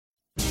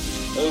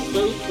a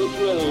fate which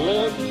will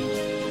live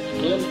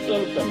in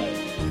infamy.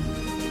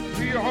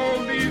 We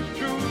hold these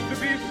truths to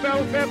be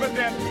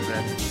self-evident.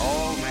 That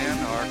all men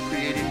are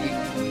created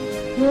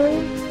equal.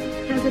 War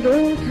has at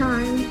all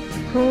times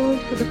called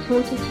for the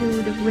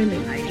fortitude of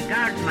women. I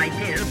regard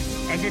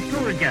myself as a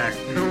soldier,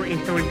 though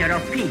a soldier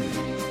of peace.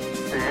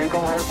 The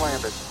Eagle has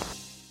landed.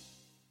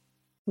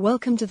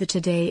 Welcome to the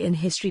Today in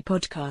History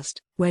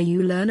podcast, where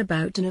you learn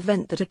about an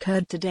event that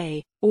occurred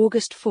today,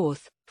 August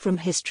 4th, from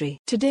history.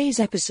 Today's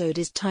episode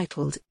is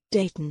titled,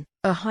 Dayton,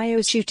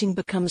 Ohio Shooting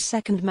Becomes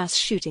Second Mass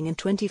Shooting in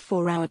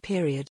 24-Hour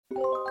Period.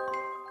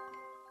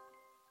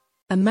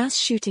 A mass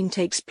shooting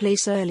takes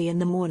place early in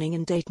the morning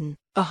in Dayton,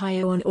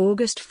 Ohio on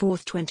August 4,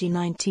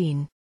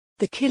 2019.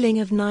 The killing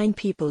of 9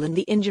 people and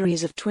the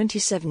injuries of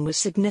 27 was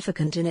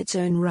significant in its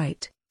own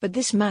right, but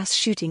this mass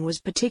shooting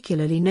was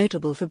particularly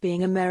notable for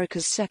being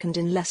America's second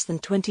in less than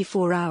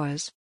 24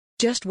 hours.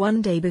 Just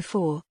one day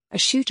before, a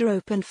shooter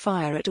opened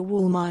fire at a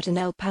Walmart in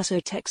El Paso,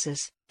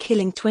 Texas,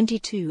 killing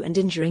 22 and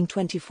injuring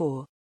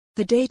 24.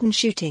 The Dayton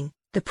shooting,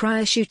 the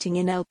prior shooting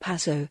in El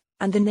Paso,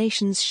 and the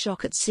nation's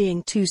shock at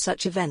seeing 2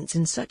 such events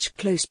in such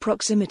close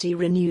proximity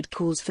renewed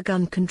calls for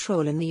gun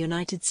control in the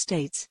United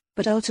States,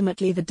 but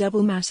ultimately the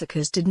double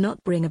massacres did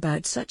not bring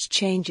about such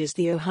changes.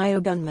 The Ohio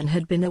gunman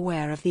had been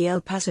aware of the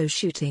El Paso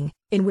shooting,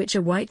 in which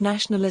a white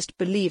nationalist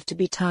believed to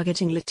be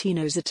targeting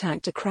Latinos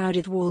attacked a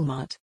crowded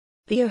Walmart.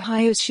 The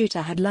Ohio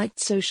shooter had liked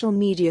social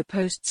media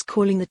posts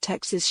calling the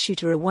Texas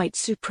shooter a white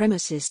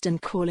supremacist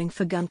and calling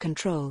for gun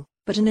control,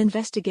 but an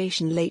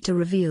investigation later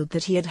revealed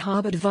that he had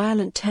harbored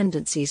violent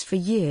tendencies for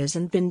years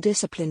and been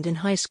disciplined in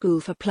high school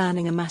for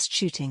planning a mass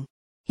shooting.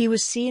 He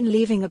was seen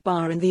leaving a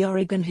bar in the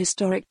Oregon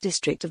Historic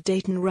District of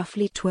Dayton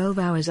roughly 12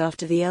 hours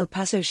after the El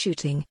Paso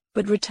shooting,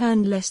 but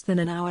returned less than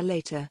an hour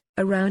later,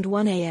 around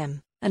 1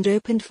 a.m., and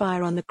opened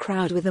fire on the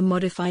crowd with a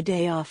modified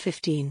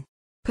AR-15.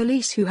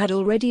 Police who had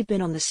already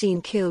been on the scene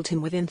killed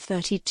him within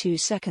 32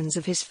 seconds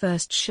of his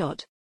first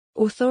shot.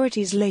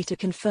 Authorities later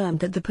confirmed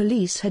that the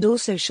police had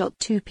also shot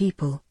 2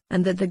 people,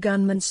 and that the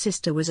gunman's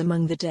sister was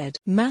among the dead.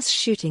 Mass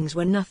shootings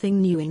were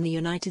nothing new in the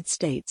United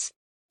States.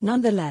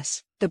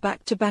 Nonetheless, the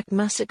back-to-back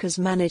massacres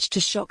managed to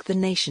shock the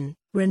nation,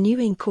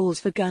 renewing calls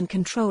for gun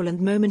control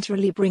and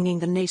momentarily bringing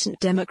the nascent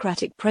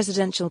Democratic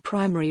presidential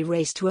primary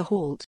race to a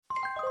halt.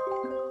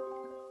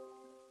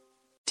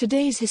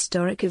 Today's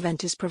historic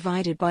event is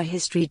provided by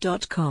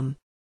History.com.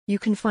 You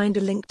can find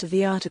a link to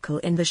the article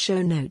in the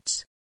show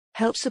notes.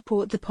 Help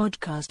support the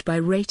podcast by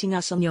rating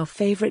us on your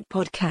favorite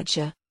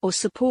podcatcher, or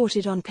support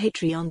it on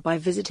Patreon by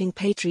visiting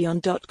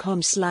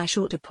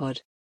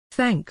patreon.com/autopod.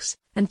 Thanks,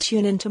 and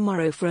tune in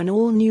tomorrow for an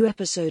all-new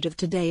episode of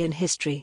Today in History.